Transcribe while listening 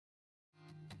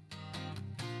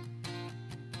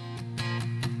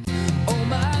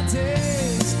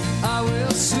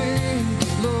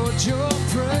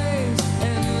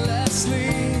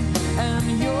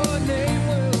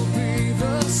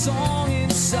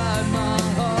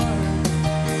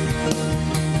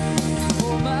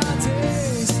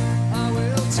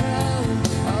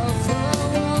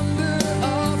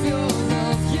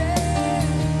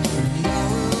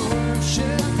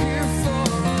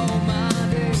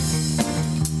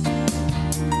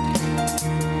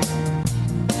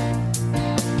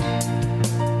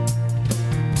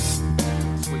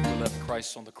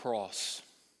cross,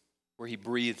 where he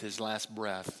breathed his last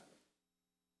breath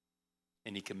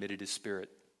and he committed his spirit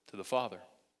to the Father.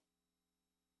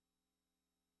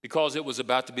 Because it was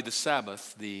about to be the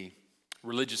Sabbath, the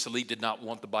religious elite did not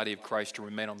want the body of Christ to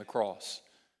remain on the cross.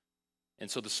 And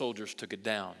so the soldiers took it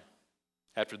down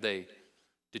after they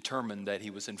determined that he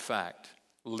was in fact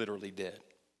literally dead.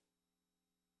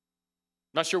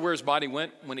 Not sure where his body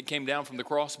went when it came down from the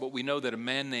cross, but we know that a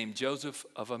man named Joseph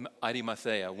of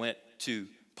Arimathea went to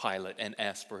Pilate and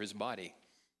asked for his body.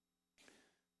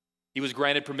 He was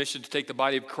granted permission to take the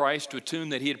body of Christ to a tomb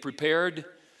that he had prepared,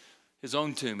 his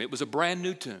own tomb. It was a brand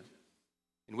new tomb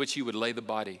in which he would lay the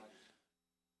body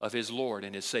of his Lord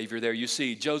and his Savior there. You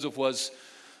see, Joseph was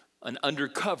an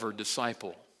undercover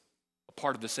disciple, a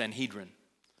part of the Sanhedrin,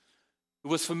 who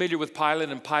was familiar with Pilate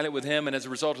and Pilate with him, and as a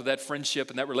result of that friendship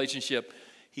and that relationship,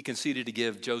 he conceded to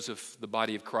give Joseph the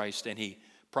body of Christ, and he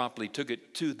promptly took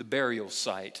it to the burial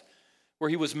site, where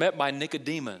he was met by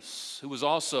Nicodemus, who was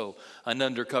also an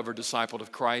undercover disciple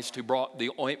of Christ, who brought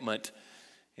the ointment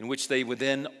in which they would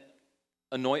then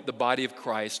anoint the body of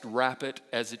Christ, wrap it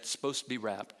as it's supposed to be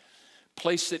wrapped,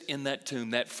 place it in that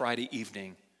tomb that Friday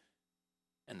evening,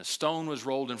 and the stone was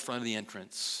rolled in front of the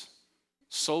entrance.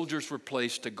 Soldiers were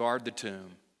placed to guard the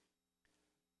tomb,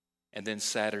 and then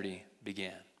Saturday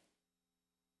began.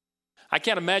 I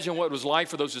can't imagine what it was like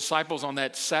for those disciples on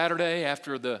that Saturday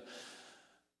after the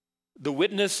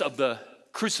witness of the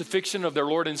crucifixion of their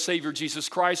Lord and Savior Jesus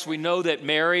Christ. We know that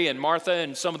Mary and Martha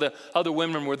and some of the other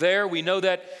women were there. We know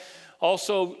that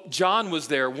also John was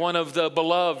there, one of the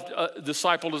beloved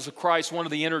disciples of Christ, one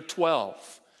of the inner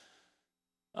 12.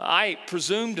 I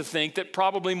presume to think that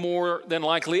probably more than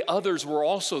likely others were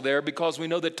also there, because we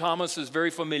know that Thomas is very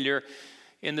familiar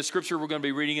in the scripture we're going to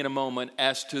be reading in a moment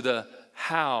as to the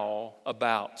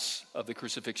how-abouts of the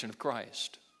crucifixion of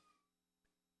Christ.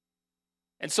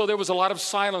 And so there was a lot of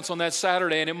silence on that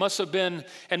Saturday, and it must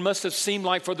have seemed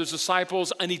like for those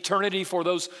disciples an eternity, for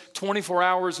those 24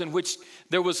 hours in which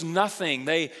there was nothing.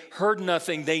 They heard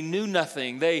nothing. They knew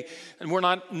nothing. And were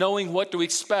not knowing what to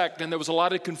expect. And there was a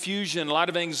lot of confusion, a lot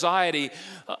of anxiety,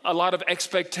 a lot of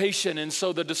expectation. And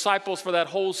so the disciples for that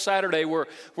whole Saturday were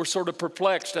sort of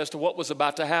perplexed as to what was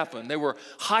about to happen. They were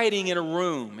hiding in a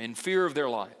room in fear of their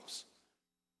lives.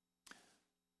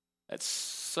 That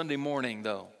Sunday morning,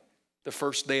 though, the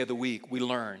first day of the week, we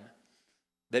learn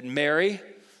that Mary,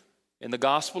 in the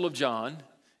Gospel of John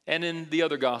and in the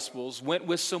other Gospels, went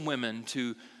with some women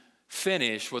to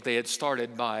finish what they had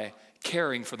started by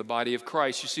caring for the body of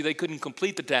Christ. You see, they couldn't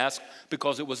complete the task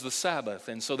because it was the Sabbath,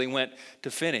 and so they went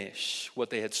to finish what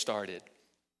they had started.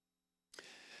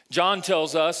 John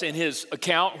tells us in his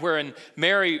account wherein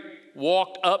Mary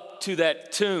walked up to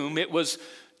that tomb, it was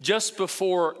just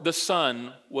before the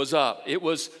sun was up. It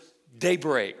was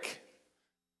daybreak.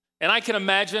 And I can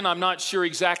imagine, I'm not sure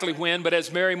exactly when, but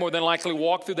as Mary more than likely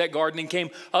walked through that garden and came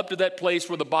up to that place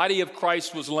where the body of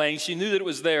Christ was laying, she knew that it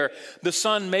was there. The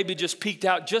sun maybe just peeked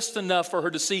out just enough for her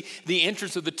to see the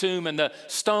entrance of the tomb and the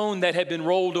stone that had been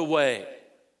rolled away.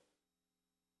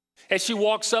 As she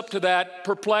walks up to that,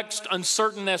 perplexed,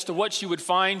 uncertain as to what she would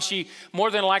find, she more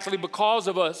than likely, because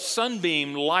of a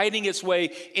sunbeam lighting its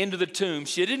way into the tomb,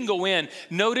 she didn't go in.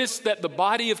 Notice that the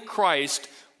body of Christ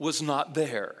was not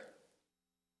there.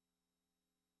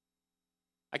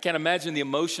 I can't imagine the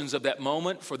emotions of that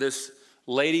moment for this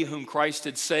lady whom Christ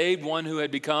had saved, one who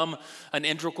had become an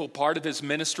integral part of his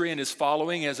ministry and his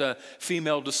following as a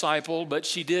female disciple. But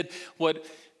she did what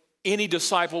any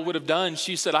disciple would have done.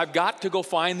 She said, I've got to go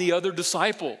find the other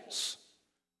disciples.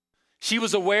 She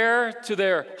was aware to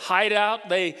their hideout.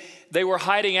 They were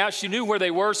hiding out. She knew where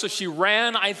they were, so she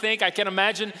ran, I think. I can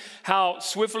imagine how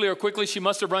swiftly or quickly she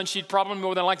must have run. She probably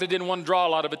more than likely didn't want to draw a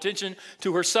lot of attention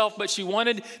to herself, but she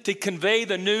wanted to convey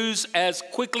the news as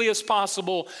quickly as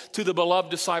possible to the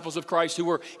beloved disciples of Christ who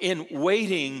were in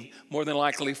waiting, more than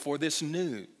likely, for this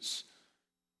news.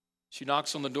 She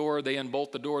knocks on the door. They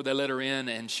unbolt the door. They let her in,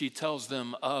 and she tells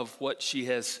them of what she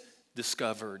has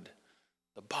discovered.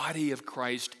 The body of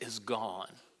Christ is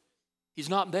gone. He's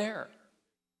not there.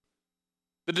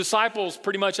 The disciples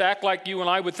pretty much act like you and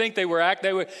I would think they were act.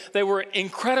 They were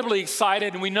incredibly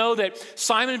excited, and we know that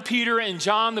Simon Peter and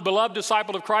John, the beloved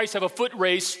disciple of Christ, have a foot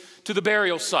race to the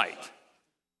burial site.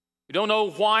 We don't know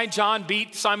why John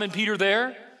beat Simon Peter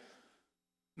there.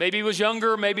 Maybe he was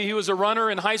younger, maybe he was a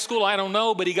runner in high school, I don't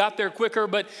know, but he got there quicker.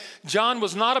 But John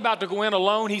was not about to go in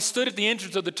alone. He stood at the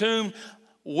entrance of the tomb,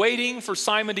 waiting for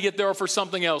Simon to get there or for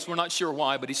something else. We're not sure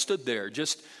why, but he stood there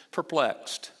just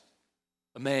perplexed,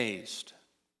 amazed,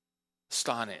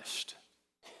 astonished.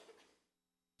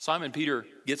 Simon Peter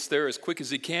gets there as quick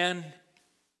as he can,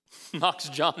 knocks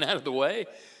John out of the way.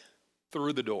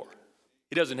 through the door.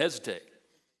 He doesn't hesitate.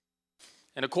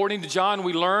 And according to John,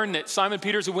 we learn that Simon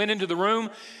Peter went into the room,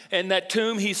 and that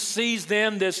tomb, he sees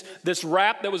then this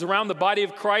wrap that was around the body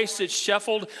of Christ. It's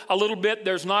shuffled a little bit.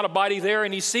 There's not a body there.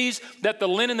 And he sees that the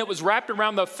linen that was wrapped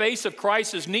around the face of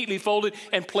Christ is neatly folded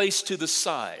and placed to the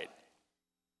side.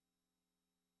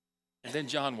 And then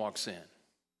John walks in.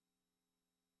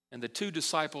 And the two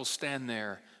disciples stand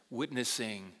there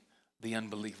witnessing the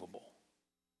unbelievable.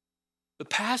 The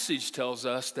passage tells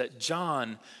us that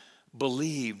John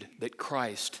believed that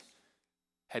Christ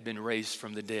had been raised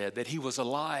from the dead, that he was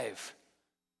alive.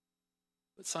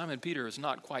 But Simon Peter is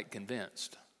not quite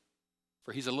convinced,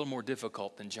 for he's a little more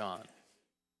difficult than John.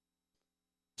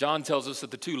 John tells us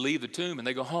that the two leave the tomb and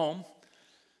they go home.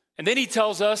 And then he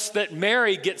tells us that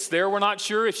Mary gets there. We're not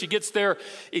sure if she gets there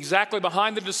exactly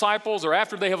behind the disciples or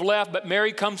after they have left, but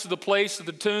Mary comes to the place of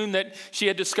the tomb that she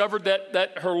had discovered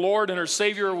that her Lord and her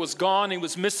Savior was gone. He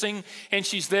was missing, and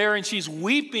she's there, and she's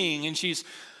weeping, and she's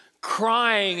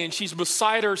crying, and she's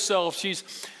beside herself. She's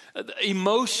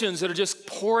emotions that are just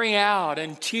pouring out,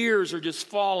 and tears are just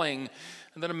falling.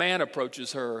 And then a man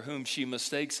approaches her, whom she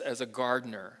mistakes as a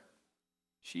gardener.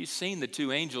 She's seen the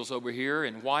two angels over here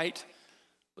in white,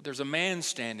 but there's a man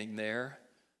standing there,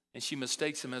 and she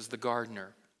mistakes him as the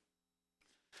gardener.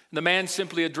 And the man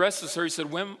simply addresses her. He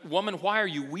said, "Woman, why are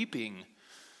you weeping?"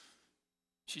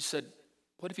 She said,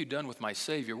 "What have you done with my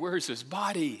Savior? Where is his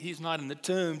body? He's not in the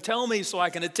tomb. Tell me so I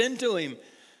can attend to him."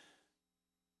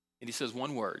 And he says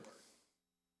one word.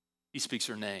 He speaks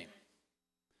her name.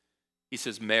 He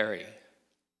says, "Mary."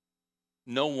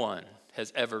 No one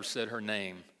has ever said her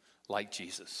name like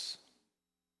Jesus.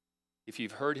 If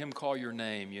you've heard him call your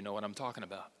name, you know what I'm talking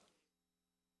about.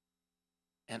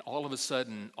 And all of a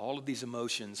sudden, all of these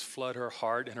emotions flood her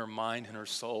heart and her mind and her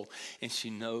soul, and she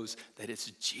knows that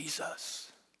it's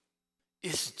Jesus.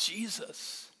 It's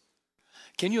Jesus.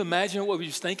 Can you imagine what she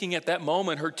was thinking at that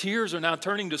moment? Her tears are now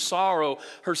turning to sorrow,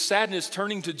 her sadness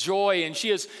turning to joy, and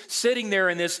she is sitting there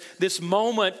in this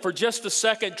moment for just a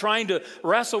second, trying to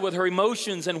wrestle with her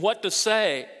emotions and what to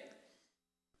say.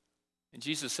 And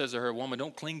Jesus says to her, "Woman,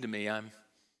 don't cling to me. I'm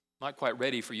not quite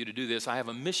ready for you to do this. I have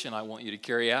a mission I want you to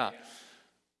carry out.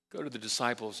 Go to the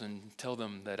disciples and tell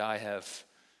them that I have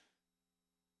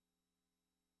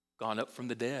gone up from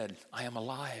the dead. I am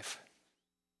alive.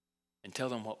 And tell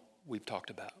them what we've talked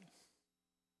about."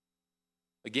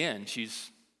 Again,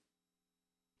 she's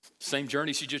same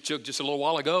journey she just took just a little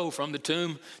while ago from the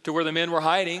tomb to where the men were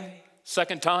hiding,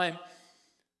 second time.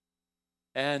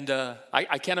 And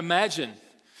I can't imagine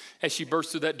as she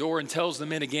bursts through that door and tells the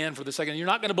men again for the second, "You're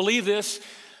not going to believe this.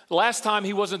 Last time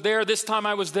he wasn't there. This time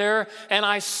I was there, and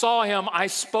I saw him. I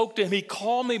spoke to him. He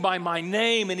called me by my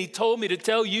name, and he told me to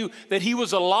tell you that he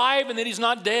was alive and that he's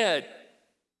not dead."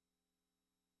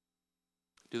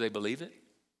 Do they believe it?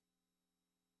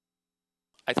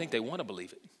 I think they want to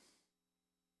believe it,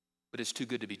 but it's too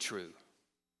good to be true.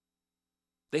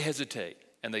 They hesitate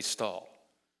and they stall.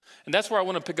 And that's where I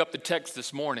want to pick up the text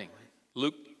this morning.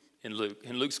 In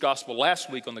Luke's gospel last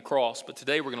week on the cross, but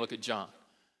today we're going to look at John.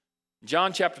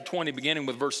 John chapter 20, beginning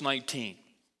with verse 19.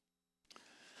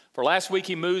 For last week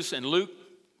he moves in Luke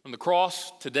from the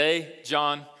cross. Today,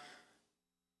 John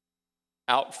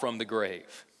out from the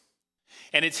grave.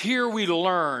 And it's here we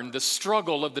learn the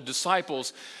struggle of the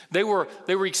disciples. They were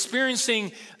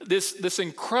experiencing this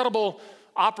incredible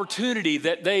opportunity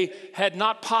that they had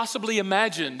not possibly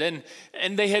imagined.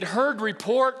 And they had heard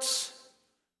reports.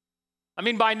 I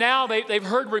mean, by now they've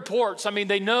heard reports. I mean,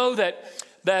 they know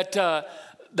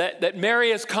that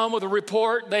Mary has come with a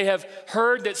report. They have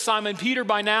heard that Simon Peter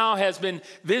by now has been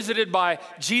visited by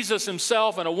Jesus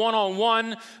himself in a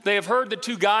one-on-one. They have heard the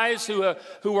two guys who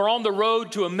were on the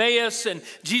road to Emmaus, and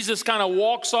Jesus kind of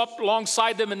walks up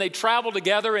alongside them, and they travel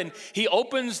together, and he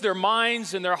opens their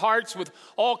minds and their hearts with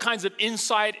all kinds of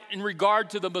insight in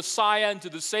regard to the Messiah and to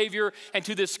the Savior and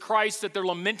to this Christ that they're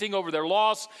lamenting over their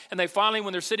loss. And they finally,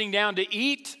 when they're sitting down to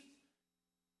eat,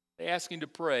 they ask him to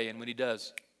pray, and when he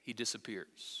does, he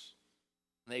disappears.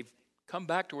 And they've come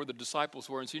back to where the disciples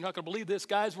were and say, "You're not going to believe this,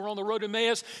 guys. We're on the road to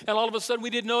Emmaus, and all of a sudden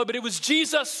we didn't know it, but it was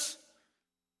Jesus.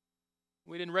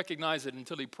 We didn't recognize it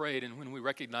until he prayed, and when we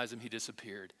recognized him, he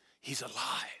disappeared. He's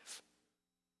alive."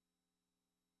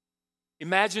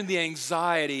 Imagine the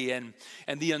anxiety and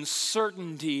the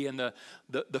uncertainty and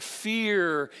the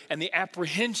fear and the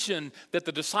apprehension that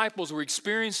the disciples were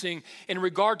experiencing in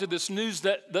regard to this news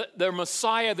that their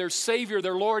Messiah, their Savior,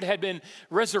 their Lord had been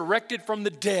resurrected from the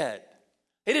dead.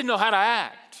 They didn't know how to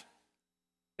act.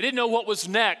 They didn't know what was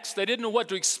next. They didn't know what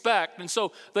to expect. And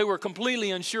so they were completely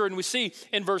unsure. And we see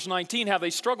in verse 19 how they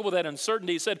struggled with that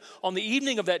uncertainty. He said, on the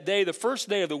evening of that day, the first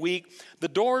day of the week, the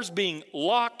doors being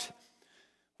locked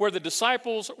where the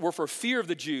disciples were for fear of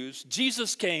the Jews,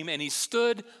 Jesus came and he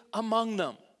stood among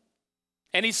them.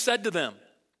 And he said to them,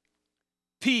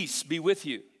 peace be with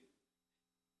you.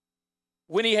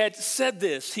 When he had said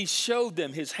this, he showed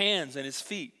them his hands and his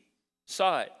feet,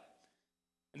 side.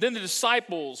 And then the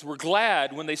disciples were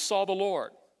glad when they saw the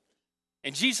Lord.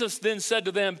 And Jesus then said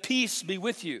to them, peace be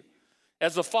with you.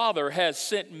 As the Father has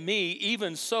sent me,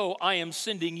 even so I am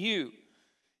sending you.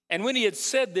 And when he had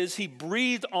said this, he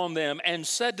breathed on them and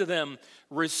said to them,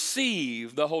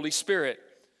 receive the Holy Spirit.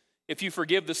 If you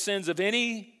forgive the sins of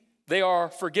any, they are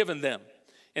forgiven them.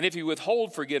 And if you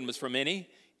withhold forgiveness from any,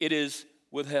 it is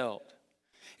withheld.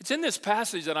 It's in this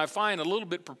passage that I find a little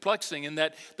bit perplexing in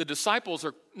that the disciples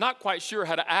are not quite sure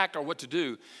how to act or what to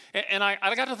do. And I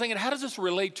got to thinking, how does this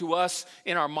relate to us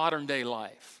in our modern day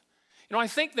life? You know, I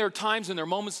think there are times and there are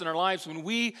moments in our lives when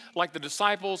we, like the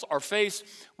disciples, are faced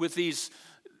with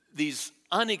these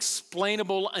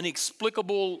unexplainable,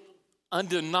 inexplicable,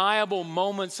 undeniable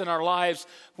moments in our lives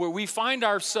where we find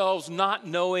ourselves not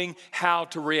knowing how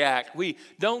to react. We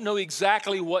don't know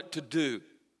exactly what to do.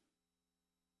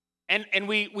 And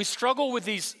we struggle with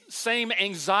these same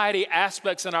anxiety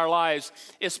aspects in our lives,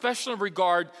 especially in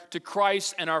regard to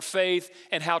Christ and our faith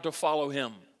and how to follow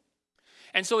him.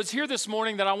 And so it's here this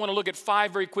morning that I want to look at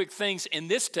 5 very quick things in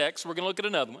this text. We're going to look at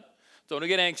another one. Don't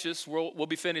get anxious. We'll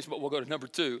be finished, but we'll go to number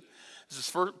 2. This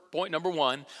is point number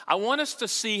 1. I want us to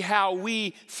see how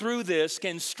we, through this,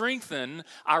 can strengthen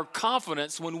our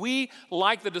confidence when we,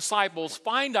 like the disciples,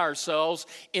 find ourselves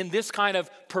in this kind of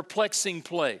perplexing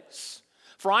place.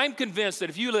 For I'm convinced that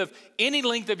if you live any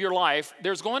length of your life,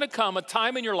 there's going to come a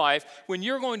time in your life when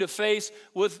you're going to face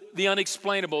with the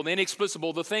unexplainable, the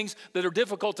inexplicable, the things that are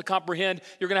difficult to comprehend.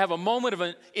 You're going to have a moment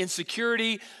of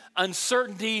insecurity,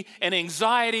 uncertainty, and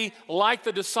anxiety like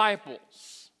the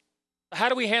disciples. How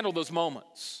do we handle those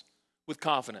moments with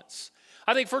confidence?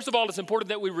 I think, first of all, it's important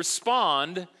that we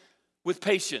respond with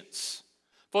patience.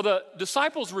 For the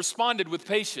disciples responded with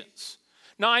patience.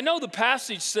 Now, I know the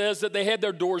passage says that they had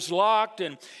their doors locked,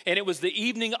 and it was the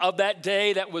evening of that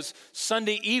day. That was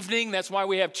Sunday evening. That's why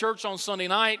we have church on Sunday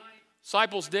night.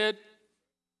 Disciples did.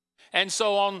 And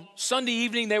so on Sunday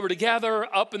evening, they were together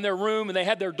up in their room, and they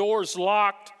had their doors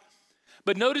locked.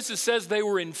 But notice it says they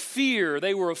were in fear.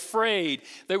 They were afraid.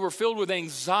 They were filled with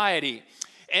anxiety.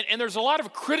 And there's a lot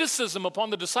of criticism upon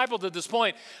the disciples at this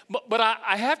point. But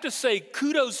I have to say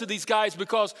kudos to these guys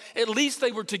because at least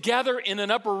they were together in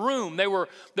an upper room. There were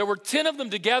 10 of them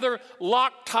together,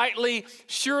 locked tightly.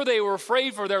 Sure, they were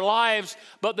afraid for their lives,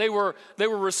 but they were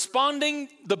responding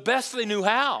the best they knew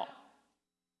how,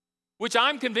 which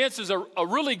I'm convinced is a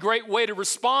really great way to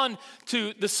respond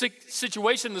to the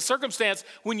situation, the circumstance,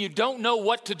 when you don't know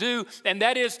what to do, and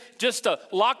that is just to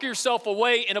lock yourself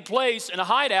away in a place, in a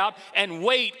hideout, and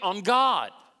wait on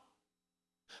God.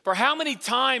 For how many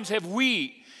times have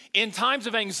we, in times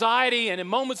of anxiety and in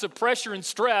moments of pressure and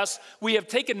stress, we have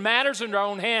taken matters into our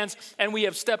own hands and we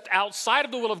have stepped outside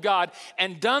of the will of God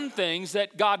and done things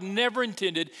that God never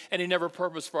intended and He never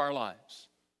purposed for our lives?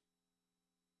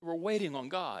 We're waiting on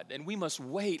God, and we must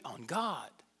wait on God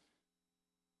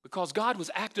because God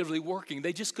was actively working.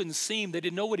 They just couldn't see Him. They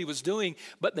didn't know what He was doing,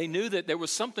 but they knew that there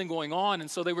was something going on, and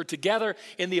so they were together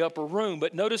in the upper room.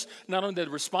 But notice, not only did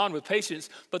they respond with patience,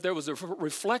 but there was a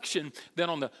reflection then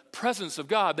on the presence of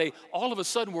God. They all of a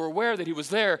sudden were aware that He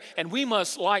was there, and we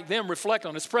must, like them, reflect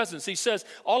on His presence. He says,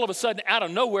 all of a sudden, out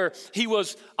of nowhere, He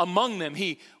was among them.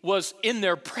 He was in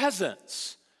their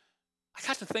presence. I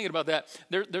got to thinking about that.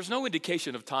 There's no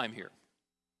indication of time here.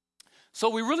 So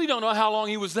we really don't know how long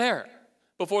He was there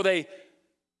before they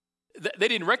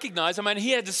didn't recognize Him, and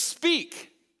He had to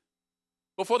speak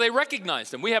before they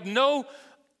recognized Him. We have no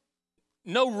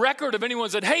record of anyone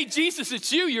said, hey, Jesus,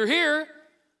 it's you, you're here.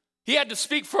 He had to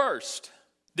speak first,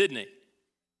 didn't He?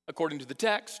 According to the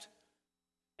text.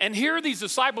 And here these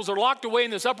disciples are locked away in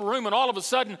this upper room, and all of a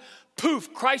sudden,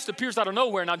 poof, Christ appears out of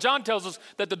nowhere. Now, John tells us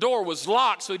that the door was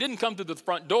locked, so He didn't come through the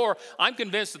front door. I'm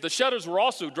convinced that the shutters were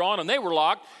also drawn, and they were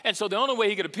locked, and so the only way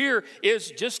He could appear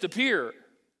is just appear.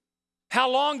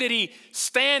 How long did He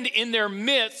stand in their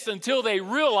midst until they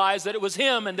realized that it was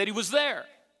Him and that He was there?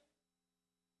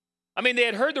 I mean, they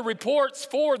had heard the reports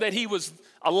that He was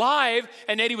alive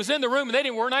and that He was in the room, and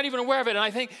they were not even aware of it. And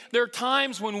I think there are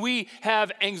times when we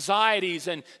have anxieties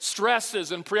and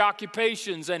stresses and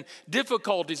preoccupations and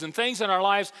difficulties and things in our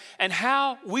lives, and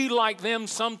how we, like them,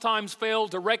 sometimes fail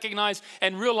to recognize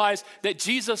and realize that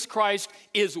Jesus Christ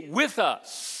is with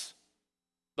us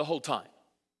the whole time.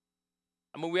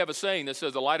 I mean, we have a saying that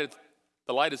says the light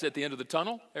is at the end of the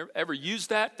tunnel. Ever use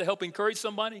that to help encourage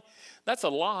somebody? That's a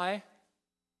lie.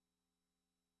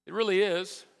 It really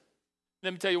is.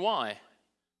 Let me tell you why.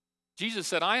 Jesus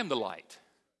said, I am the light.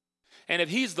 And if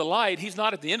he's the light, he's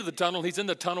not at the end of the tunnel, he's in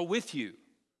the tunnel with you.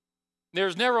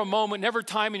 There's never a moment, never a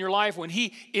time in your life when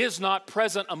he is not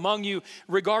present among you,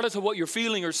 regardless of what you're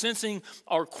feeling or sensing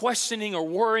or questioning or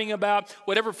worrying about,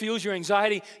 whatever fuels your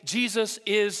anxiety. Jesus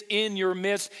is in your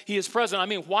midst. He is present. I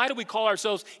mean, why do we call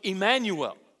ourselves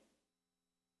Immanuel?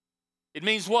 It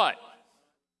means what?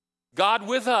 God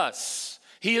with us.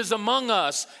 He is among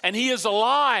us, and he is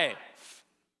alive.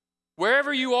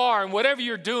 Wherever you are and whatever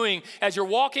you're doing, as you're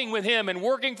walking with him and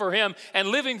working for him and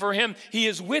living for him, he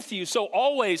is with you. So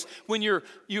always when you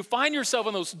find yourself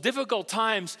in those difficult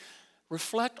times,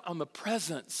 reflect on the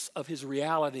presence of his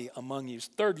reality among you.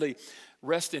 Thirdly,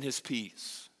 rest in his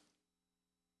peace.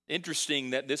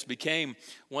 Interesting that this became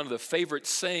one of the favorite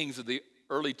sayings of the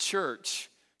early church.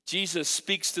 Jesus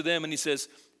speaks to them and he says,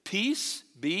 peace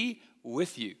be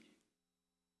with you.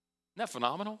 Isn't that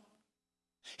phenomenal?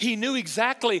 He knew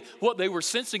exactly what they were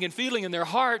sensing and feeling in their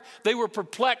heart. They were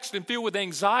perplexed and filled with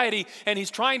anxiety, and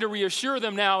he's trying to reassure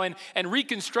them now and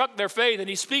reconstruct their faith, and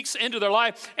he speaks into their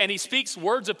life, and he speaks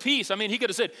words of peace. I mean, he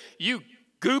could have said, you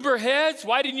goober heads,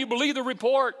 why didn't you believe the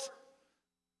report?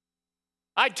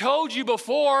 I told you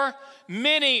before,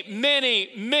 many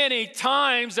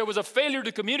times there was a failure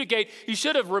to communicate. You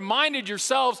should have reminded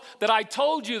yourselves that I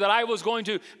told you that I was going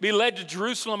to be led to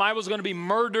Jerusalem. I was going to be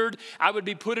murdered. I would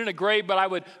be put in a grave, but I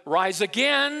would rise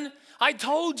again. I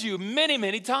told you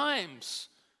many times.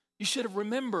 You should have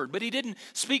remembered. But he didn't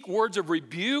speak words of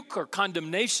rebuke or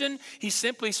condemnation. He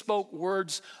simply spoke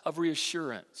words of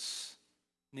reassurance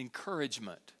and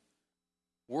encouragement,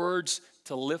 words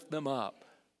to lift them up.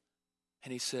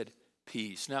 And he said,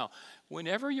 peace. Now,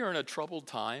 whenever you're in a troubled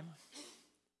time,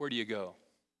 where do you go?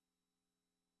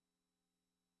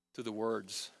 To the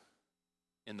words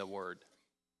in the Word.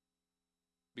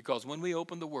 Because when we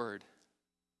open the Word,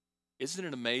 isn't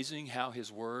it amazing how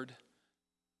his Word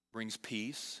brings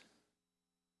peace,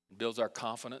 and builds our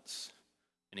confidence,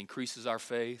 and increases our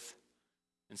faith,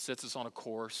 and sets us on a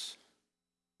course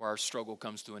where our struggle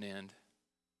comes to an end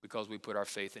because we put our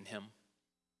faith in him?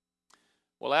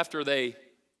 Well, after they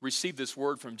received this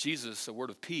word from Jesus, a word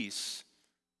of peace,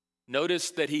 notice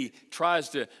that he tries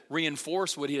to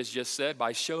reinforce what he has just said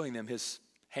by showing them his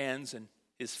hands and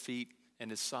his feet and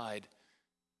his side.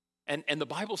 And the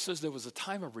Bible says there was a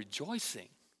time of rejoicing.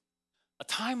 A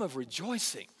time of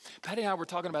rejoicing. Patty and I were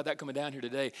talking about that coming down here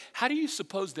today. How do you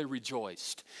suppose they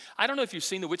rejoiced? I don't know if you've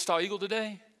seen the Wichita Eagle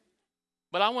today,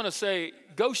 but I want to say,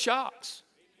 go Sharks.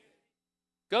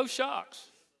 Go Sharks.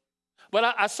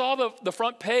 But I saw the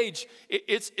front page.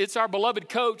 It's our beloved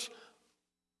coach.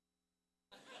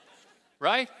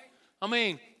 Right? I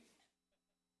mean,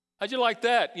 how'd you like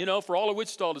that, for all of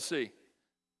Wichita to see?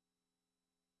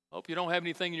 Hope you don't have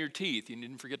anything in your teeth. You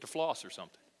didn't forget to floss or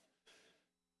something.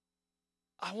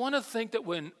 I want to think that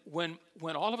when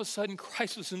all of a sudden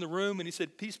Christ was in the room and he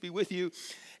said, peace be with you,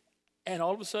 and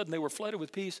all of a sudden they were flooded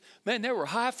with peace, man, there were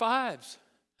high fives.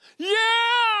 Yeah!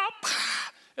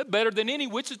 Better than any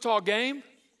Wichita game.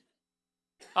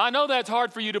 I know that's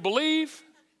hard for you to believe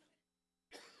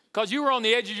because you were on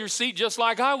the edge of your seat just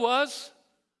like I was,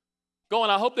 going,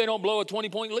 I hope they don't blow a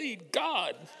 20-point lead.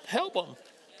 God, help them.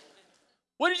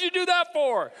 What did you do that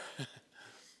for?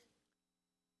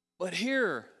 But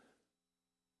here,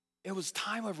 it was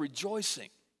time of rejoicing.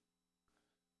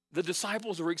 The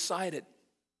disciples were excited.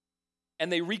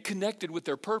 And they reconnected with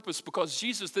their purpose because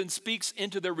Jesus then speaks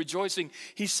into their rejoicing.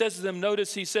 He says to them,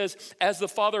 notice, he says, as the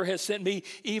Father has sent me,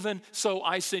 even so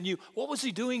I send you. What was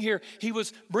he doing here? He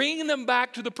was bringing them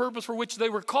back to the purpose for which they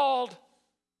were called.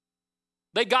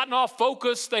 They'd gotten off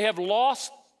focus. They have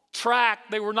lost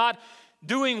track. They were not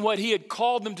doing what he had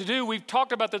called them to do. We've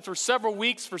talked about this for several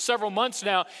weeks, for several months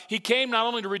now. He came not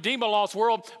only to redeem a lost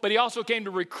world, but he also came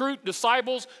to recruit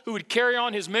disciples who would carry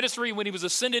on his ministry when he was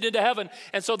ascended into heaven.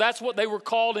 And so that's what they were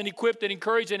called and equipped and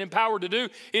encouraged and empowered to do,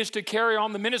 is to carry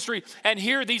on the ministry. And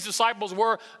here these disciples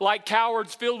were like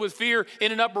cowards filled with fear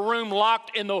in an upper room,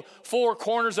 locked in the four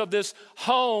corners of this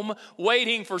home,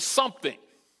 waiting for something.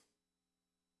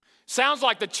 Sounds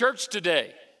like the church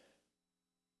today.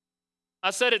 I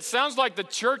said it sounds like the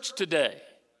church today.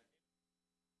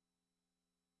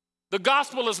 The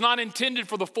gospel is not intended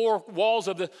for the four walls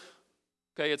of the,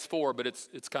 okay, it's four, but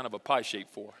it's kind of a pie-shaped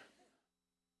four.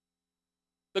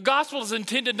 The gospel is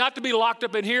intended not to be locked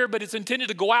up in here, but it's intended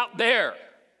to go out there.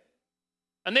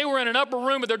 And they were in an upper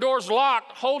room with their doors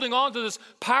locked, holding on to this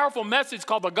powerful message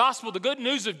called the gospel, the good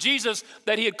news of Jesus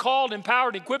that he had called,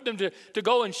 empowered, and equipped them to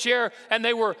go and share, and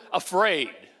they were afraid.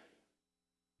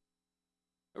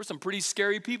 There were some pretty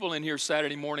scary people in here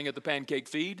Saturday morning at the pancake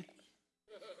feed.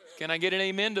 Can I get an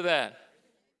amen to that?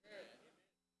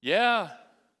 Yeah.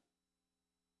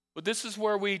 But this is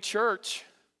where we church.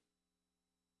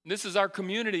 This is our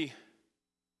community.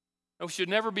 We should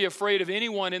never be afraid of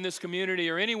anyone in this community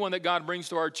or anyone that God brings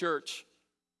to our church.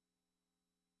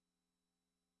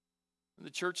 The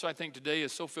church, I think, today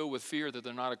is so filled with fear that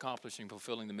they're not accomplishing,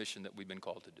 fulfilling the mission that we've been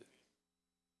called to do.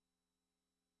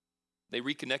 They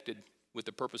reconnected with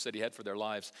the purpose that he had for their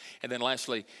lives. And then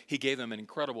lastly, he gave them an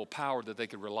incredible power that they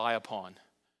could rely upon.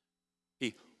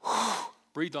 He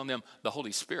breathed on them the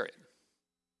Holy Spirit.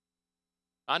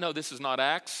 I know this is not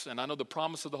Acts, and I know the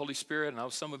promise of the Holy Spirit, and I know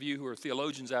some of you who are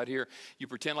theologians out here, you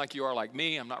pretend like you are like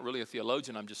me. I'm not really a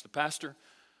theologian, I'm just a pastor.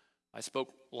 I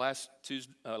spoke last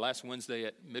Wednesday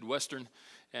at Midwestern,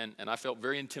 and I felt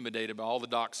very intimidated by all the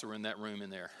docs who were in that room in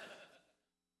there.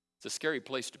 It's a scary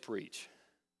place to preach.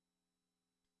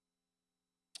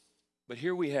 But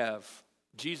here we have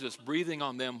Jesus breathing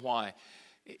on them. Why?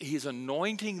 He's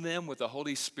anointing them with the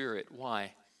Holy Spirit.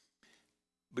 Why?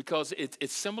 Because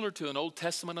it's similar to an Old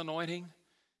Testament anointing.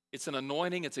 It's an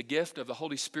anointing, it's a gift of the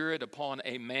Holy Spirit upon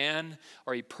a man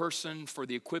or a person for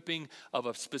the equipping of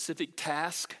a specific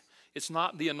task. It's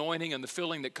not the anointing and the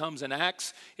filling that comes in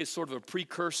Acts. It's sort of a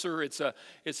precursor. It's a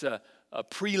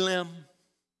prelim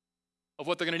of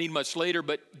what they're going to need much later.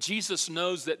 But Jesus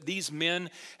knows that these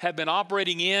men have been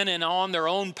operating in and on their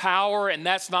own power, and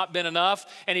that's not been enough.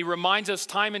 And he reminds us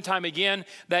time and time again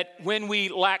that when we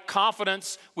lack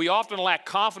confidence, we often lack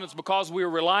confidence because we are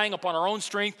relying upon our own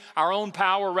strength, our own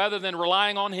power, rather than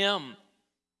relying on him.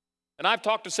 And I've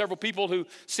talked to several people who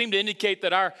seem to indicate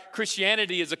that our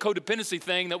Christianity is a codependency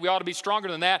thing, that we ought to be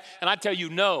stronger than that. And I tell you,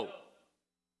 no.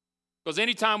 Because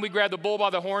anytime we grab the bull by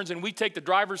the horns and we take the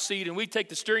driver's seat and we take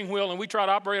the steering wheel and we try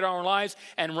to operate our own lives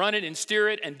and run it and steer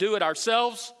it and do it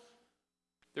ourselves,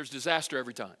 there's disaster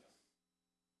every time.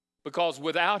 Because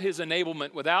without his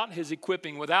enablement, without his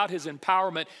equipping, without his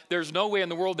empowerment, there's no way in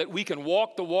the world that we can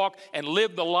walk the walk and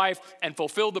live the life and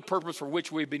fulfill the purpose for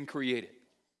which we've been created.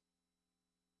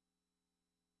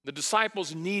 The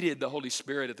disciples needed the Holy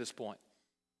Spirit at this point.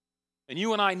 And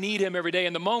you and I need him every day.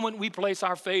 And the moment we place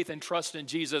our faith and trust in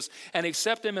Jesus and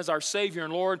accept him as our Savior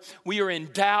and Lord, we are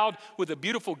endowed with the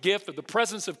beautiful gift of the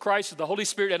presence of Christ, of the Holy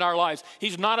Spirit in our lives.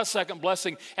 He's not a second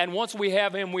blessing. And once we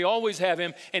have him, we always have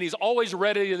him. And he's always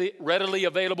readily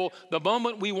available. The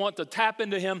moment we want to tap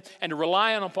into him and to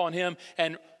rely upon him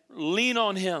and lean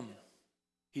on him,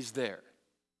 he's there.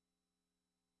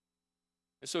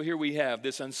 And so here we have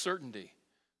this uncertainty.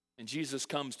 And Jesus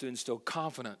comes to instill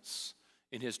confidence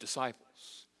in his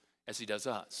disciples as he does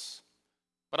us.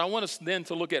 But I want us then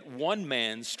to look at one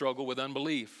man's struggle with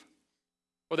unbelief.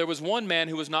 Well, there was one man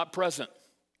who was not present.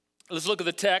 Let's look at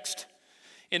the text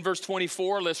in verse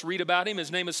 24. Let's read about him. His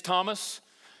name is Thomas.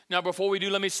 Now, before we do,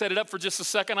 let me set it up for just a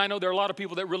second. I know there are a lot of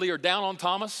people that really are down on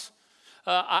Thomas.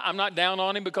 I'm not down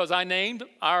on him because I named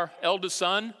our eldest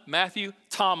son, Matthew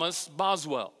Thomas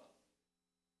Boswell.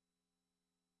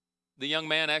 The young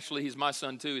man, actually, he's my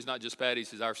son too. He's not just Patty's,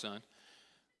 he's our son.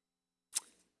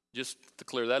 Just to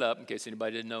clear that up in case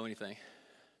anybody didn't know anything.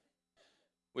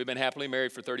 We've been happily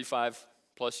married for 35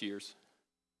 plus years.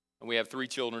 And we have 3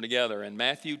 children together. And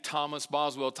Matthew Thomas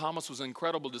Boswell. Thomas was an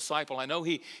incredible disciple. I know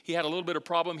he had a little bit of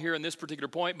problem here in this particular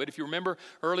point. But if you remember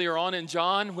earlier on in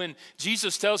John, when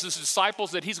Jesus tells his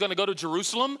disciples that he's going to go to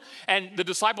Jerusalem. And the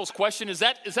disciples question, is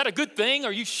that a good thing?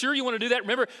 Are you sure you want to do that?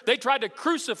 Remember, they tried to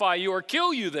crucify you or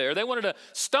kill you there. They wanted to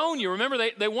stone you. Remember,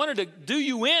 they wanted to do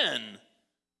you in.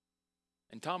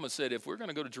 And Thomas said, if we're going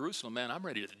to go to Jerusalem, man, I'm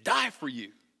ready to die for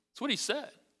you. That's what he said.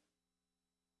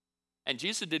 And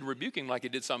Jesus didn't rebuke him like he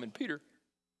did Simon Peter.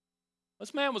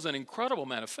 This man was an incredible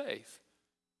man of faith.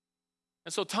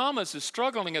 And so Thomas is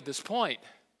struggling at this point.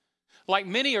 Like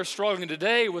many are struggling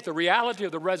today with the reality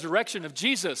of the resurrection of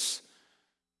Jesus.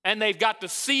 And they've got to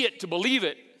see it to believe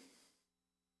it.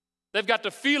 They've got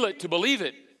to feel it to believe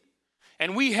it.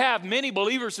 And we have many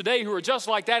believers today who are just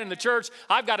like that in the church.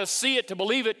 I've got to see it to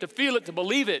believe it, to feel it to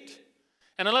believe it.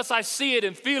 And unless I see it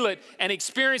and feel it and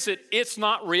experience it, it's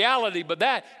not reality, but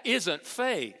that isn't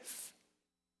faith.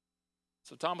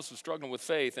 So Thomas was struggling with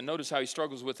faith, and notice how he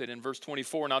struggles with it in verse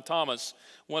 24. Now Thomas,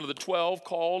 one of the 12,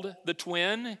 called the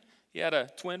twin. He had a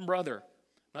twin brother.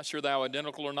 Not sure they're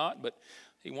identical or not, but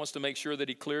he wants to make sure that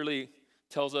he clearly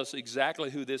tells us exactly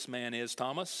who this man is.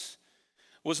 Thomas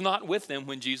was not with them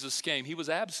when Jesus came. He was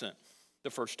absent the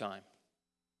first time.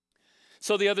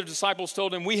 So the other disciples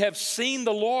told him, "We have seen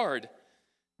the Lord."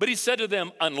 But he said to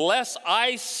them, "Unless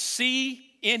I see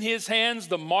in his hands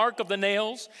the mark of the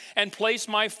nails, and place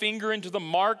my finger into the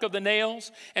mark of the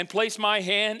nails, and place my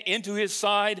hand into his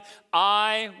side,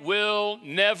 I will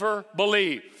never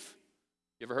believe."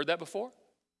 You ever heard that before?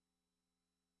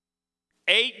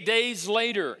 8 days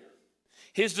later,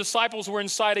 his disciples were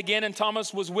inside again, and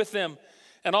Thomas was with them.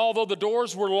 And although the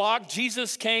doors were locked,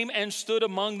 Jesus came and stood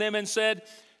among them and said,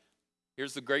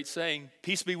 here's the great saying,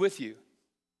 "Peace be with you."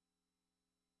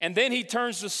 And then he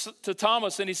turns to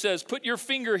Thomas and he says, "Put your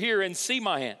finger here and see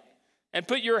my hand, and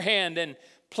put your hand and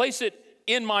place it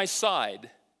in my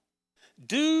side.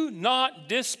 Do not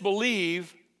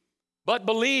disbelieve, but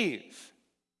believe."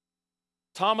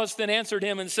 Thomas then answered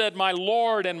him and said, "My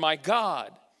Lord and my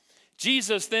God."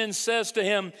 Jesus then says to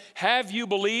him, "Have you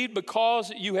believed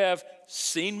because you have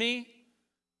seen me?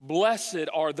 Blessed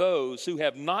are those who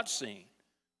have not seen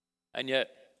and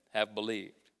yet have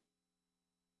believed."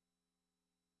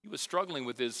 He was struggling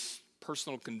with his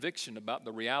personal conviction about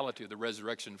the reality of the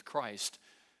resurrection of Christ.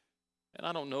 And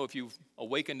I don't know if you've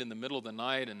awakened in the middle of the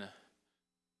night in a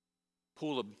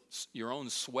pool of your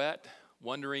own sweat,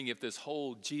 wondering if this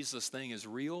whole Jesus thing is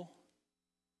real.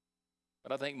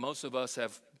 But I think most of us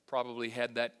have probably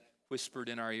had that whispered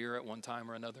in our ear at one time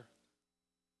or another.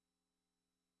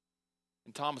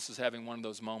 And Thomas is having one of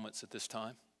those moments at this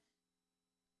time.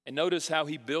 And notice how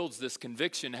he builds this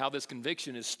conviction, how this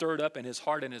conviction is stirred up in his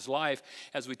heart and his life.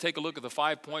 As we take a look at the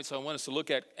 5 points I want us to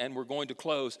look at, and we're going to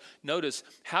close, notice,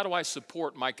 how do I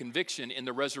support my conviction in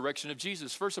the resurrection of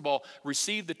Jesus? First of all,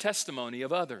 receive the testimony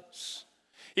of others.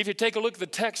 If you take a look at the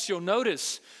text, you'll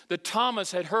notice that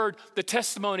Thomas had heard the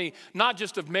testimony not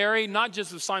just of Mary, not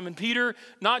just of Simon Peter,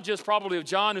 not just probably of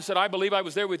John, who said, "I believe I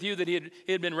was there with you," that he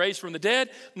had been raised from the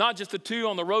dead, not just the 2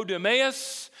 on the road to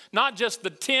Emmaus, not just the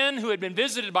 10 who had been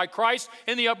visited by Christ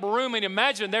in the upper room. And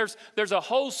imagine there's a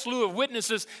whole slew of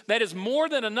witnesses that is more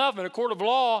than enough in a court of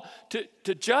law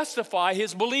to justify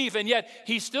his belief. And yet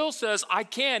he still says, "I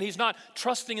can." He's not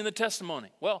trusting in the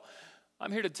testimony. Well,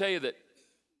 I'm here to tell you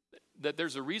that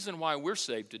there's a reason why we're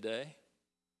saved today.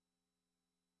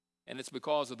 And it's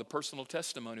because of the personal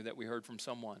testimony that we heard from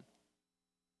someone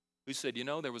who said,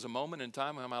 there was a moment in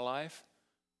time in my life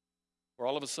where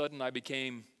all of a sudden I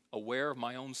became aware of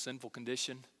my own sinful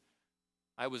condition.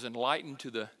 I was enlightened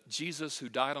to the Jesus who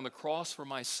died on the cross for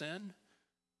my sin.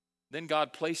 Then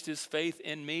God placed his faith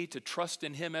in me to trust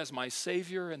in him as my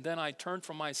Savior. And then I turned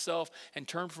from myself and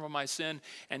turned from my sin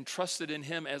and trusted in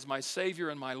him as my Savior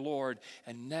and my Lord.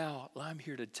 And now I'm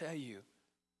here to tell you,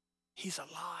 he's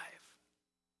alive.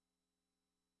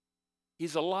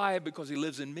 He's alive because he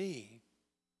lives in me.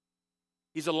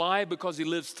 He's alive because he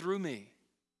lives through me.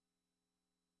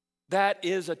 That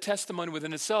is a testimony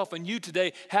within itself. And you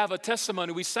today have a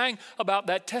testimony. We sang about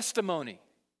that testimony.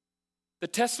 The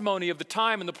testimony of the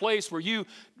time and the place where you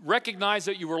recognized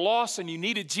that you were lost and you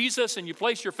needed Jesus, and you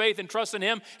placed your faith and trust in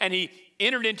him, and he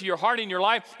entered into your heart and your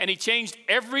life, and he changed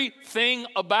everything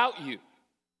about you.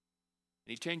 And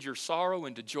he changed your sorrow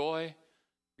into joy,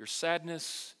 your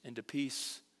sadness into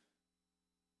peace,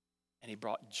 and he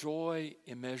brought joy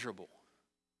immeasurable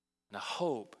and a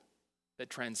hope that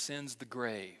transcends the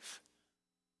grave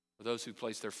for those who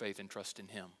place their faith and trust in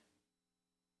him.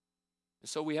 And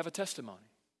so we have a testimony.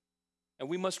 And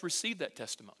we must receive that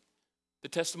testimony, the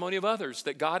testimony of others,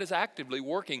 that God is actively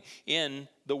working in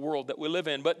the world that we live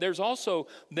in. But there's also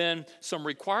then some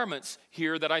requirements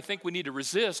here that I think we need to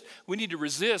resist. We need to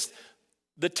resist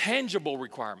the tangible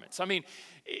requirements. I mean,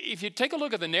 if you take a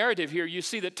look at the narrative here, you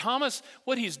see that Thomas,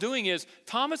 what he's doing is,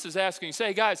 Thomas is asking,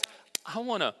 say, guys, I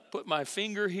want to put my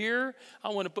finger here. I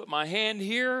want to put my hand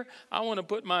here. I want to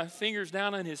put my fingers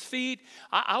down on his feet.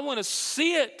 I want to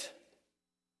see it.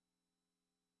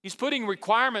 He's putting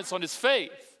requirements on his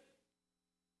faith.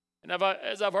 And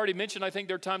as I've already mentioned, I think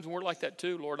there are times when we're like that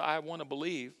too. Lord, I want to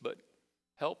believe, but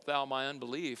help thou my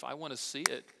unbelief. I want to see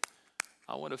it.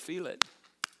 I want to feel it.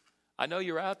 I know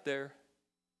you're out there,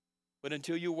 but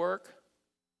until you work,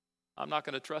 I'm not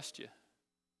going to trust you.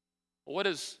 Well, what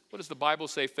does the Bible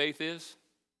say faith is?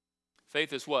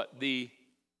 Faith is what? The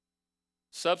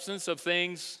substance of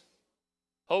things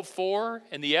hoped for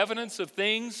and the evidence of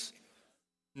things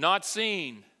not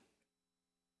seen.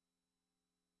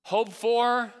 Hoped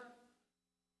for,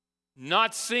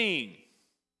 not seen.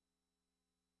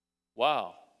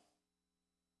 Wow.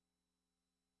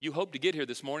 You hoped to get here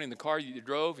this morning in the car you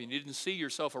drove, and you didn't see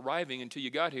yourself arriving until you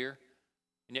got here.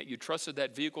 And yet you trusted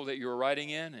that vehicle that you were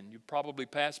riding in, and you probably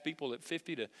passed people at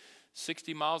 50 to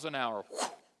 60 miles an hour.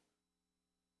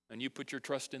 And you put your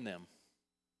trust in them.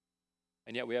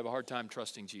 And yet we have a hard time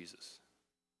trusting Jesus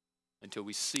until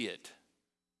we see it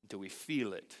until we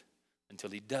feel it, until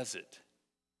he does it.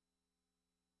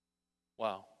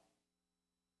 Wow.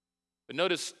 But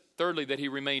notice, thirdly, that he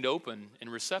remained open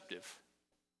and receptive.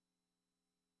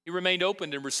 He remained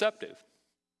open and receptive.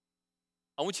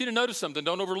 I want you to notice something.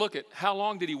 Don't overlook it. How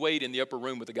long did he wait in the upper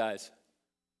room with the guys?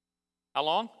 How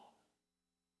long?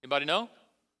 Anybody know?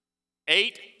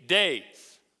 8 days.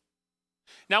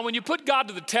 Now, when you put God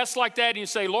to the test like that and you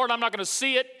say, Lord, I'm not going to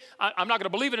see it. I'm not going to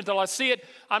believe it until I see it.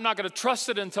 I'm not going to trust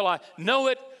it until I know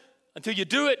it, until you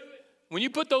do it. When you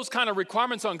put those kind of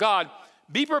requirements on God,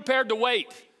 be prepared to wait.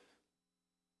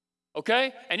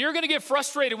 Okay? And you're going to get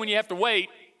frustrated when you have to wait.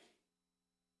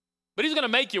 But he's going to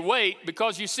make you wait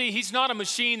because you see, he's not a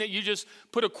machine that you just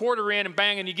put a quarter in and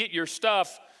bang and you get your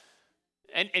stuff.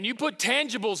 And you put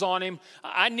tangibles on him.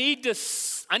 I need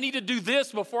to do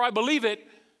this before I believe it.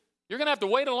 You're going to have to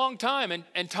wait a long time.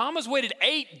 And Thomas waited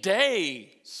 8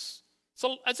 days.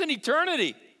 So that's an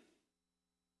eternity.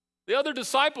 The other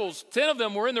disciples, 10 of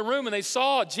them were in the room and they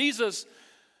saw Jesus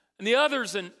and the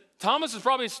others. And Thomas is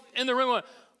probably in the room going,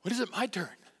 when is it my turn?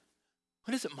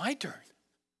 When is it my turn?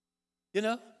 You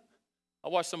know? I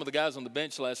watched some of the guys on the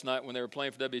bench last night when they were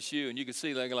playing for WSU, and you could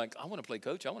see they're like, I want to play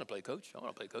coach, I want to play coach, I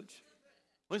want to play coach.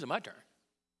 When is it my turn?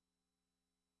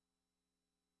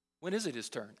 When is it his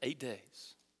turn? 8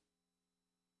 days.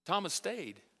 Thomas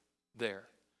stayed there.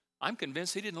 I'm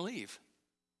convinced he didn't leave.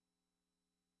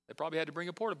 They probably had to bring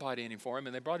a porta potty in for him,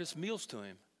 and they brought his meals to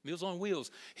him, meals on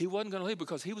wheels. He wasn't going to leave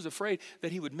because he was afraid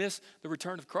that he would miss the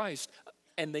return of Christ,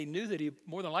 and they knew that he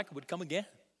more than likely would come again.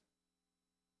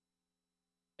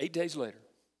 8 days later,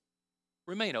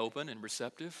 remain open and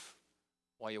receptive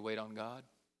while you wait on God.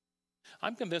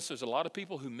 I'm convinced there's a lot of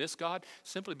people who miss God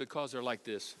simply because they're like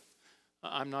this.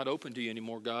 I'm not open to you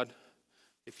anymore, God.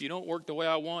 If you don't work the way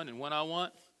I want and when I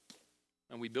want,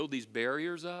 and we build these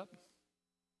barriers up,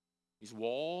 these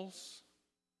walls,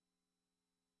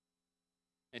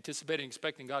 anticipating,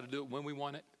 expecting God to do it when we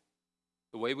want it,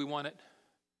 the way we want it,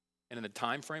 and in the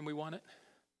time frame we want it.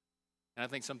 And I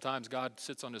think sometimes God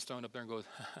sits on his throne up there and goes,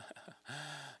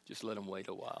 just let him wait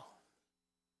a while.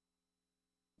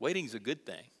 Waiting's a good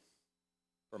thing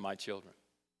for my children.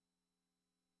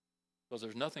 Because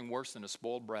there's nothing worse than a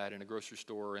spoiled brat in a grocery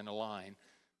store or in a line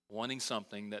wanting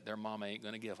something that their mama ain't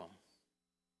going to give them.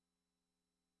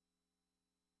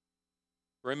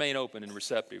 Remain open and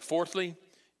receptive. Fourthly,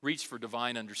 reach for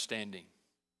divine understanding.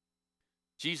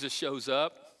 Jesus shows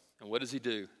up, and what does he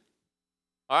do?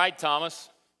 All right, Thomas.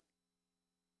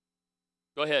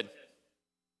 Go ahead.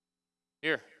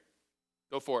 Here,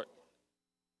 go for it.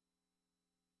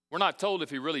 We're not told if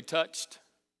he really touched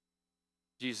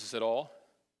Jesus at all.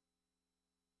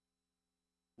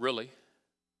 Really.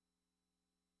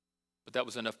 But that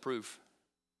was enough proof.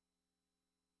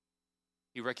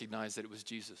 He recognized that it was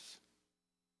Jesus.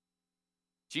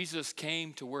 Jesus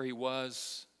came to where he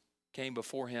was, came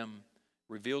before him,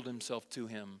 revealed himself to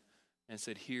him, and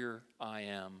said, here I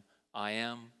am. I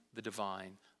am the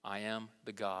divine. I am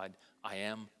the God. I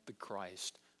am the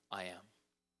Christ. I am.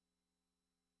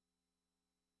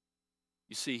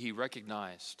 You see, he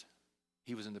recognized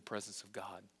he was in the presence of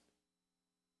God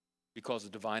because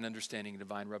of divine understanding and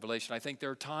divine revelation. I think there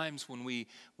are times when we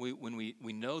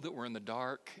know that we're in the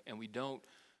dark and we don't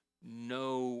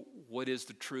know what is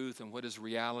the truth and what is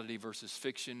reality versus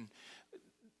fiction.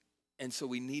 And so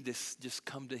we need to just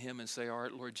come to him and say, all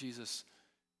right, Lord Jesus,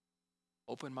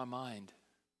 open my mind.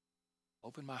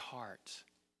 Open my heart.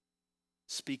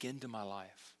 Speak into my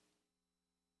life.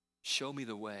 Show me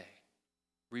the way.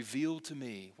 Reveal to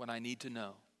me what I need to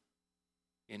know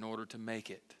in order to make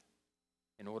it,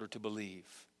 in order to believe,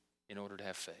 in order to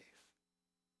have faith.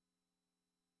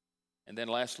 And then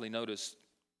lastly, notice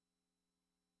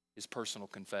his personal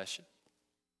confession.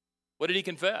 What did he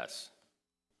confess?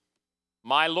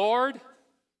 My Lord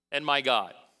and my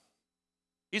God.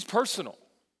 He's personal.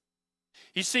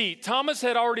 You see, Thomas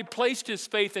had already placed his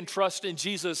faith and trust in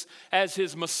Jesus as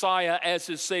his Messiah, as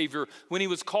his Savior, when he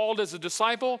was called as a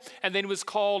disciple, and then he was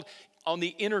called on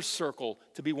the inner circle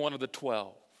to be one of the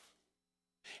 12.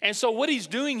 And so what he's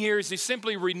doing here is he's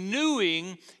simply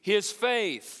renewing his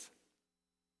faith.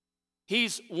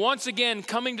 He's once again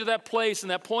coming to that place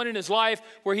and that point in his life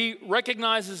where he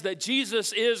recognizes that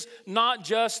Jesus is not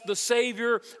just the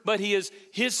Savior, but he is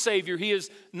his Savior. He is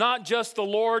not just the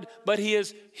Lord, but he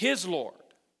is his Lord.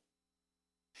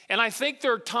 And I think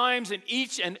there are times in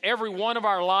each and every one of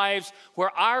our lives where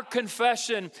our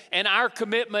confession and our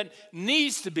commitment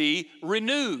needs to be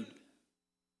renewed.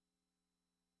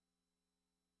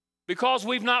 Because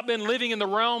we've not been living in the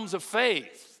realms of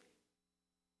faith.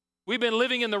 We've been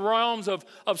living in the realms of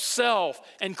self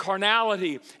and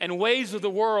carnality, and ways of the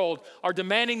world are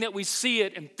demanding that we see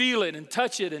it and feel it and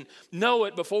touch it and know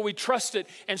it before we trust it.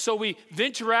 And so we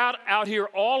venture out here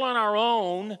all on our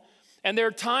own, and there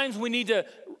are times we need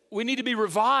to be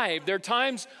revived. There are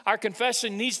times our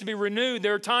confession needs to be renewed.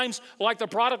 There are times like the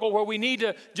prodigal where we need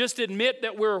to just admit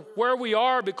that we're where we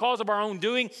are because of our own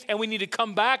doing, and we need to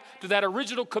come back to that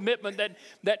original commitment,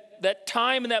 that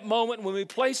time and that moment when we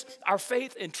place our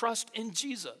faith and trust in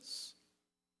Jesus.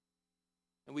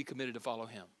 And we committed to follow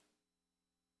him.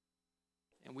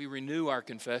 And we renew our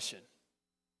confession.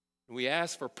 And we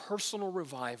ask for personal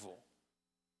revival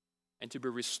and to be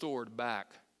restored back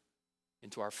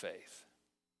into our faith.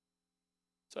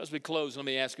 So as we close, let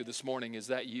me ask you this morning, is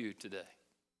that you today?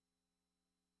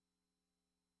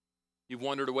 You've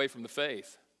wandered away from the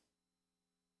faith.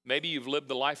 Maybe you've lived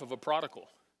the life of a prodigal.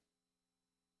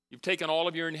 You've taken all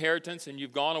of your inheritance and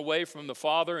you've gone away from the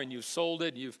Father and you've sold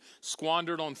it, you've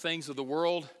squandered on things of the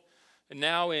world. And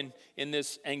now in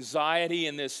this anxiety,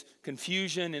 in this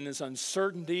confusion, in this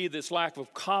uncertainty, this lack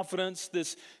of confidence,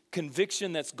 this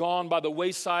conviction that's gone by the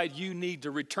wayside, you need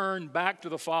to return back to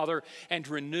the Father and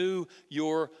to renew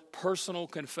your personal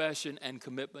confession and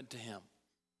commitment to him.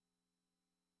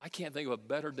 I can't think of a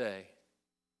better day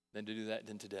than to do that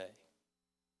than today.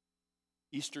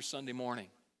 Easter Sunday morning,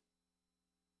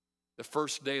 the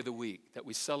first day of the week that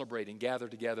we celebrate and gather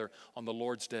together on the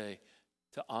Lord's Day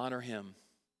to honor him,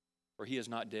 for he is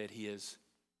not dead, he is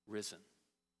risen.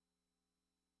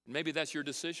 And maybe that's your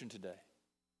decision today.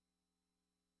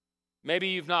 Maybe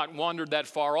you've not wandered that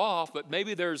far off, but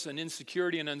maybe there's an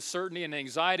insecurity and uncertainty and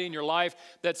anxiety in your life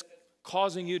that's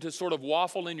causing you to sort of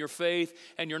waffle in your faith,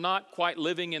 and you're not quite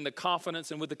living in the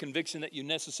confidence and with the conviction that you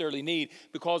necessarily need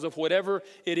because of whatever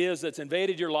it is that's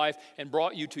invaded your life and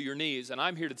brought you to your knees. And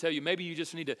I'm here to tell you, maybe you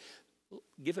just need to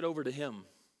give it over to him.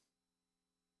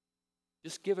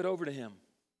 Just give it over to him.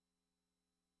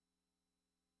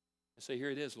 And say, here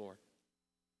it is, Lord.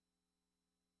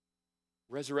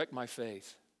 Resurrect my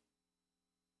faith.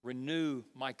 Renew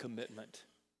my commitment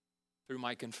through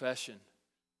my confession.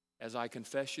 As I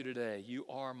confess you today, you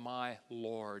are my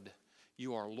Lord.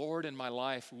 You are Lord in my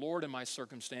life, Lord in my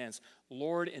circumstance,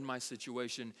 Lord in my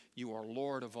situation. You are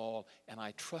Lord of all, and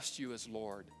I trust you as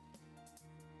Lord.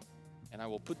 And I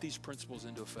will put these principles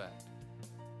into effect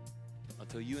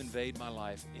until you invade my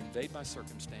life, invade my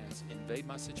circumstance, invade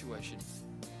my situation,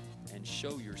 and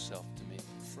show yourself to me.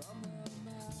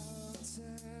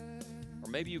 Or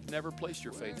maybe you've never placed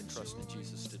your faith and trust in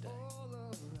Jesus today.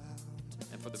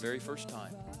 And for the very first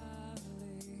time,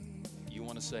 you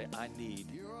want to say, I need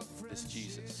this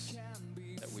Jesus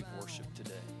that we've worshiped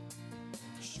today.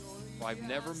 For I've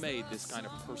never made this kind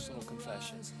of personal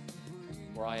confession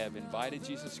where I have invited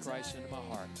Jesus Christ into my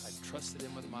heart. I've trusted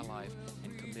him with my life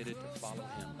and committed to follow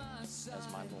him as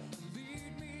my Lord.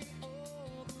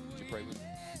 Would you pray with me?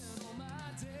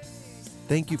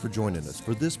 Thank you for joining us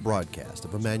for this broadcast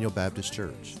of Immanuel Baptist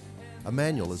Church.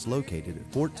 Immanuel is located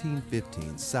at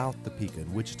 1415 South Topeka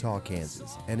in Wichita,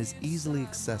 Kansas, and is easily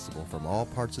accessible from all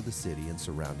parts of the city and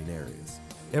surrounding areas.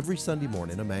 Every Sunday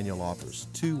morning, Immanuel offers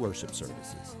 2 worship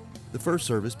services. The first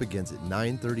service begins at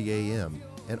 9:30 a.m.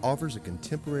 and offers a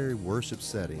contemporary worship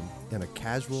setting in a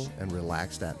casual and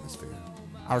relaxed atmosphere.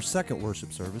 Our second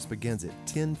worship service begins at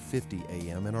 10:50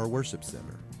 a.m. in our worship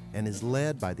center and is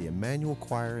led by the Immanuel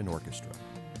Choir and Orchestra.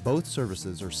 Both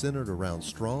services are centered around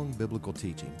strong biblical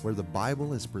teaching where the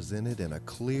Bible is presented in a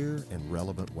clear and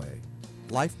relevant way.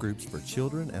 Life groups for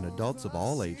children and adults of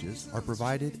all ages are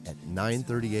provided at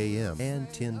 9:30 a.m. and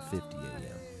 10:50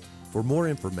 a.m. For more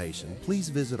information, please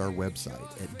visit our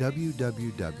website at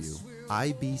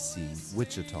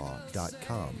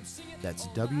www.ibcwichita.com. That's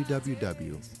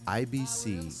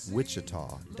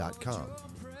www.ibcwichita.com.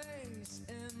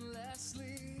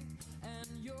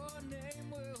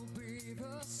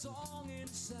 Song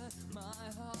inside